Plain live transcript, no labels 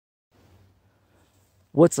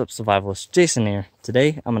What's up, survivalist? Jason here.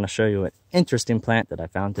 Today I'm going to show you an interesting plant that I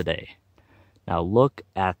found today. Now look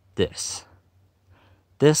at this.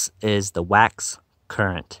 This is the wax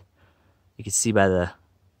currant. You can see by the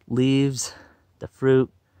leaves, the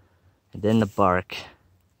fruit, and then the bark.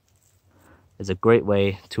 It's a great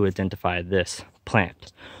way to identify this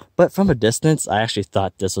plant. But from a distance, I actually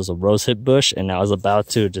thought this was a rosehip bush, and I was about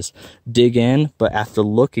to just dig in, but after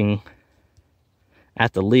looking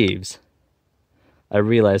at the leaves, I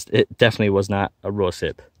realized it definitely was not a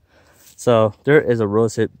rosehip. So there is a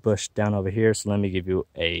rosehip bush down over here, so let me give you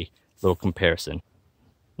a little comparison.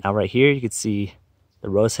 Now right here you can see the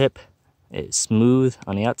rosehip. It's smooth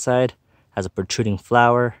on the outside, has a protruding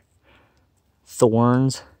flower,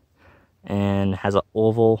 thorns, and has an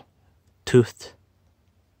oval toothed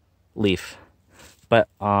leaf. But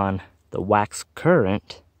on the wax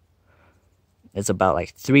currant, it's about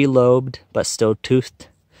like 3-lobed but still toothed,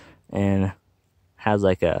 and has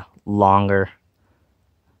like a longer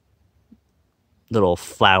little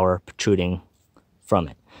flower protruding from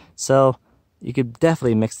it. So you could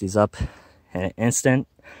definitely mix these up in an instant,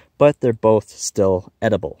 but they're both still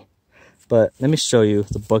edible. But let me show you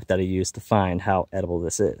the book that I used to find how edible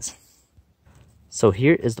this is. So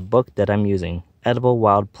here is the book that I'm using, Edible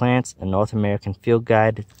Wild Plants, a North American Field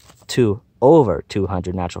Guide to Over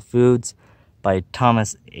 200 Natural Foods by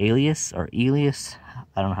Thomas Elias, I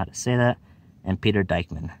don't know how to say that, and Peter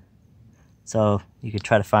Dykman. So you could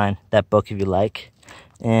try to find that book if you like.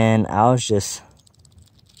 And I was just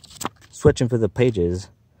switching through the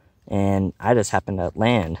pages, and I just happened to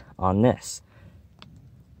land on this.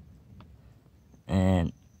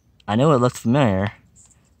 And I knew it looked familiar,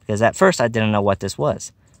 because at first I didn't know what this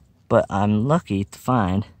was. But I'm lucky to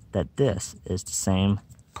find that this is the same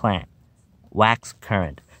plant, wax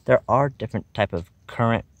currant. There are different type of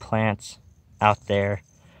currant plants out there.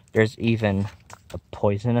 There's even a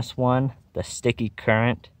poisonous one, the sticky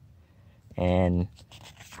currant, and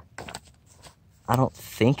I don't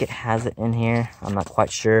think it has it in here. I'm not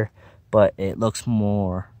quite sure, but it looks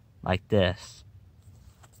more like this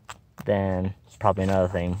than probably another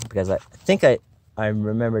thing, because I think I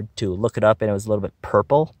remembered to look it up and it was a little bit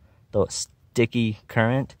purple, though it's sticky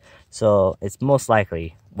currant, so it's most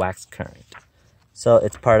likely wax currant. So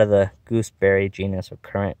it's part of the gooseberry genus or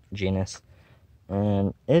currant genus.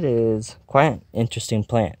 And it is quite an interesting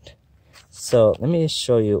plant. So let me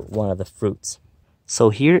show you one of the fruits. So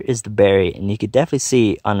here is the berry, and you can definitely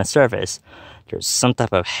see on the surface there's some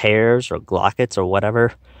type of hairs or glockets or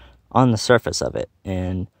whatever on the surface of it,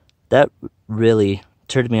 and that really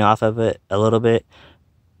turned me off of it a little bit,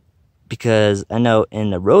 because I know in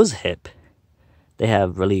the rosehip they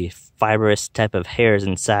have really fibrous type of hairs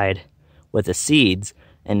inside with the seeds,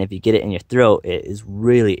 and if you get it in your throat, it is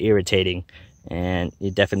really irritating. And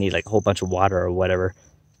you definitely need like a whole bunch of water or whatever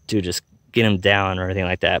to just get them down or anything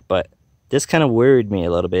like that. But this kind of worried me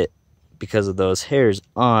a little bit because of those hairs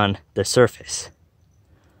on the surface.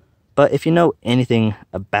 But if you know anything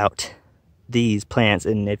about these plants,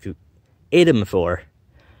 and if you ate them before,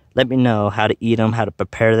 let me know how to eat them, how to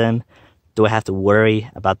prepare them. Do I have to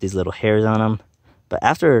worry about these little hairs on them? But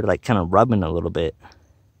after like kind of rubbing a little bit,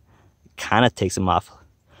 it kind of takes them off.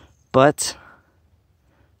 But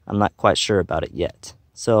I'm not quite sure about it yet.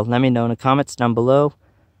 So let me know in the comments down below.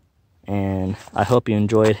 And I hope you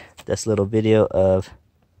enjoyed this little video of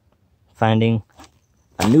finding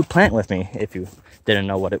a new plant with me, if you didn't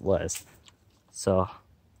know what it was. So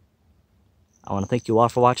I want to thank you all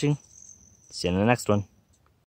for watching. See you in the next one.